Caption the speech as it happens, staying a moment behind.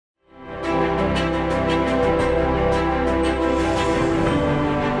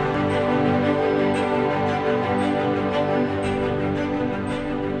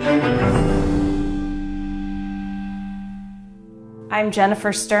I'm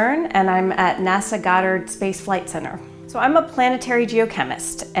Jennifer Stern, and I'm at NASA Goddard Space Flight Center. So I'm a planetary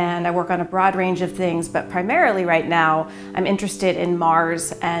geochemist, and I work on a broad range of things, but primarily right now, I'm interested in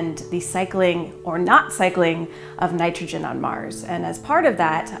Mars and the cycling or not cycling of nitrogen on Mars. And as part of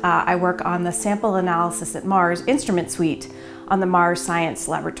that, I work on the Sample Analysis at Mars instrument suite on the Mars Science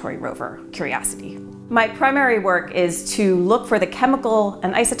Laboratory rover, Curiosity. My primary work is to look for the chemical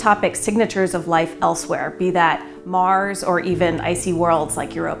and isotopic signatures of life elsewhere, be that Mars or even icy worlds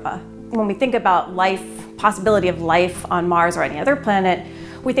like Europa. When we think about life, possibility of life on Mars or any other planet,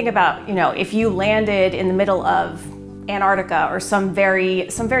 we think about, if you landed in the middle of Antarctica or some very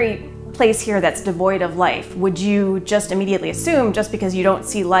place here that's devoid of life, would you just immediately assume, just because you don't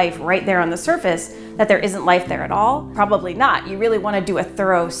see life right there on the surface, that there isn't life there at all? Probably not. You really want to do a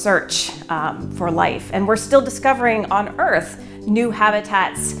thorough search for life. And we're still discovering on Earth new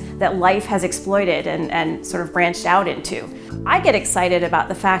habitats that life has exploited and sort of branched out into. I get excited about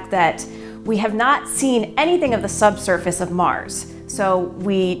the fact that we have not seen anything of the subsurface of Mars. So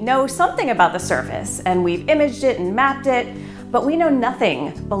we know something about the surface, and we've imaged it and mapped it, but we know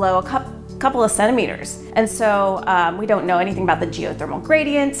nothing below a couple of centimeters. And so we don't know anything about the geothermal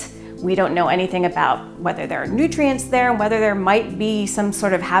gradient. We don't know anything about whether there are nutrients there and whether there might be some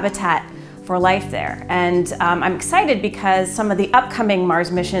sort of habitat for life there. And I'm excited because some of the upcoming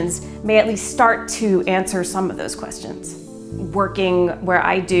Mars missions may at least start to answer some of those questions. Working where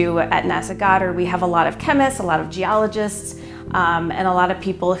I do at NASA Goddard, we have a lot of chemists, a lot of geologists, and a lot of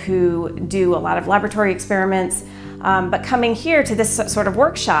people who do a lot of laboratory experiments. But coming here to this sort of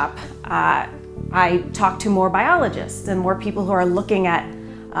workshop, I talk to more biologists and more people who are looking at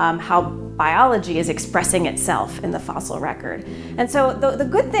how biology is expressing itself in the fossil record. And so the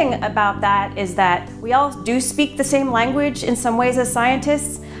good thing about that is that we all do speak the same language in some ways as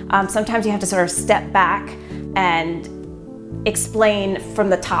scientists. Sometimes you have to sort of step back and explain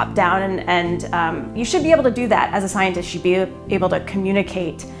from the top down, and you should be able to do that as a scientist. You should be able to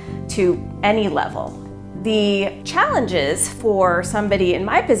communicate to any level. The challenges for somebody in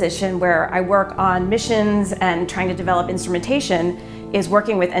my position, where I work on missions and trying to develop instrumentation, is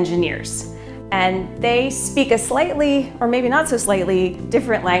working with engineers. And they speak a slightly, or maybe not so slightly,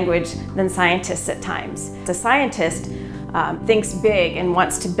 different language than scientists at times. The scientist thinks big and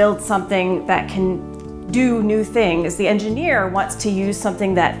wants to build something that can do new things. The engineer wants to use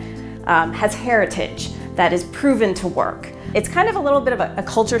something that has heritage, that is proven to work. It's kind of a little bit of a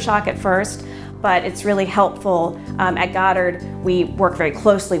culture shock at first, but it's really helpful. At Goddard, we work very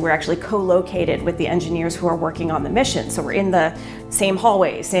closely. We're actually co-located with the engineers who are working on the mission. So we're in the same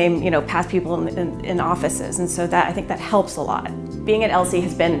hallway, same, past people in offices. And so I think that helps a lot. Being at ELSI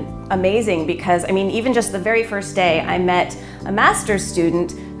has been amazing because, even just the very first day, I met a master's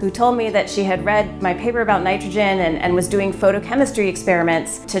student who told me that she had read my paper about nitrogen and was doing photochemistry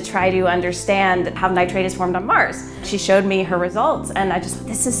experiments to try to understand how nitrate is formed on Mars. She showed me her results, and I just thought,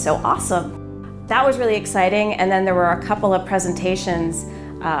 this is so awesome. That was really exciting. And then there were a couple of presentations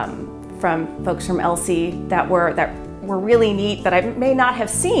from folks from ELSI that were really neat, that I may not have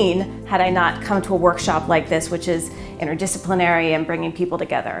seen had I not come to a workshop like this, which is interdisciplinary and bringing people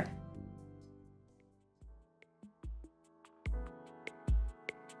together.